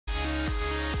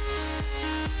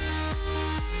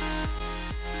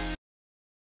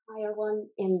everyone.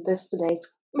 In this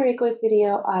today's very quick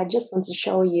video, I just want to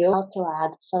show you how to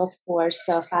add Salesforce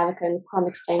Favicon Chrome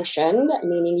extension,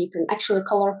 meaning you can actually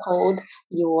color code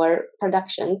your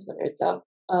productions, whether it's a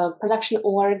production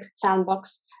org,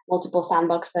 sandbox, multiple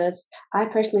sandboxes. I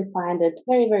personally find it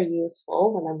very, very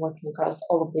useful when I'm working across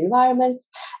all of the environments.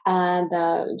 And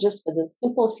just with a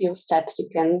simple few steps, you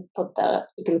can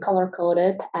color code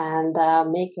it and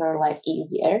make your life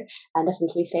easier, and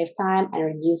definitely save time and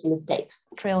reduce mistakes.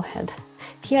 Trailhead.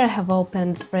 Here I have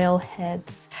opened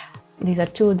Trailheads. These are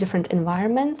two different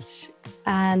environments,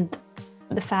 and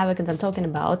the Favicon I'm talking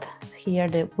about here,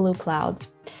 the blue clouds.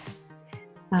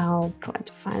 I'll try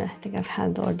to find it. I think I've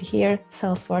had it already here.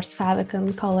 Salesforce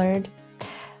Favicon colored,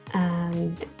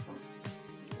 and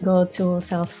go to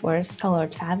Salesforce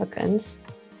colored Favicons.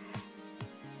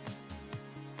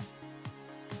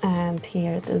 And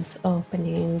here it is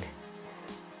opening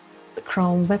the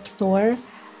Chrome Web Store,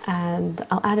 and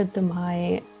I'll add it to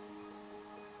my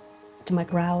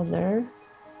browser,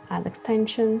 add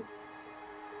extension.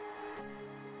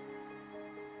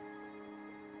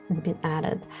 It's been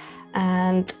added.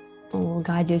 And I'll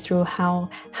guide you through how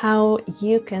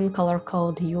you can color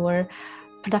code your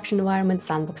production environment,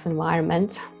 sandbox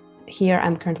environment. Here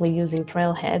I'm currently using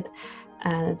Trailhead,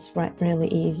 and it's really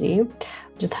easy.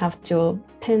 Just have to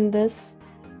pin this,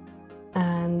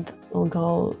 and we'll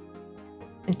go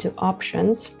into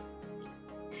options.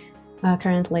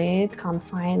 Currently it can't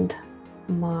find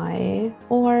my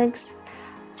orgs,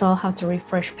 so I'll have to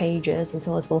refresh pages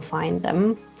until it will find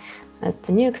them. It's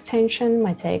a new extension,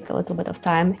 might take a little bit of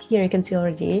time. Here you can see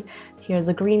already, here's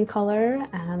a green color,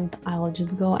 and I will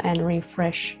just go and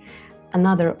refresh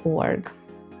another org.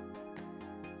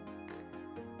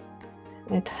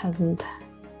 It hasn't,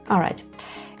 all right.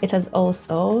 It has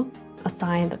also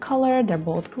assigned the color, they're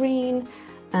both green.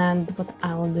 And what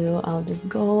I'll do, I'll just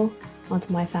go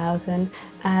onto my Favicon,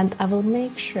 and I will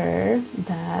make sure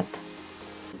that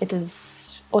it is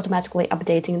automatically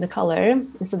updating the color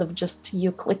instead of just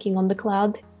you clicking on the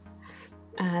cloud,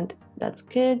 and that's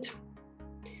good.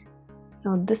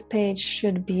 So this page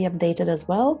should be updated as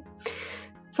well.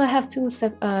 So I have two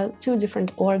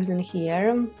different orgs in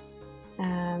here,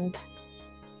 and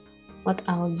what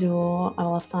I'll do,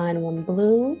 I'll assign one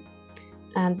blue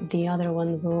and the other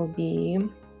one will be,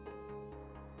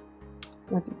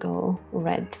 let's go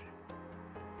red.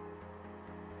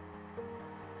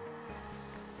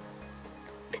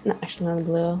 No, actually not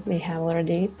blue, we have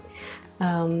already.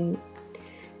 One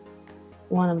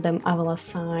of them I will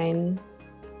assign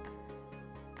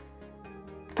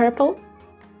purple,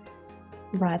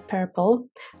 bright purple,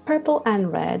 purple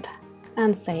and red,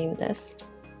 and save this.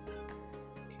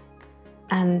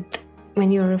 And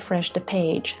when you refresh the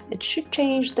page, it should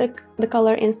change the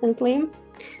color instantly.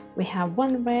 We have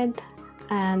one red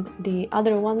and the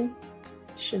other one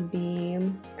should be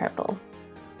purple.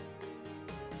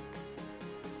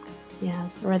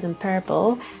 Yes, red and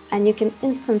purple, and you can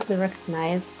instantly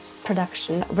recognize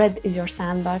production. Red is your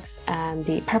sandbox and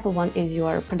the purple one is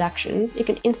your production. You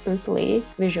can instantly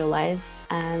visualize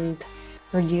and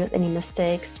reduce any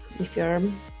mistakes if you're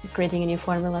creating any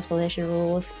formulas, validation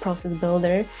rules, process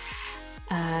builder.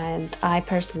 And I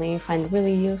personally find it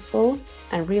really useful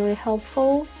and really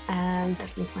helpful, and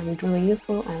definitely find it really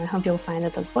useful, and I hope you'll find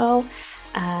it as well.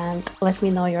 And let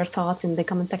me know your thoughts in the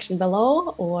comment section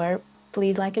below, or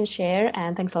please like and share,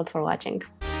 and thanks a lot for watching.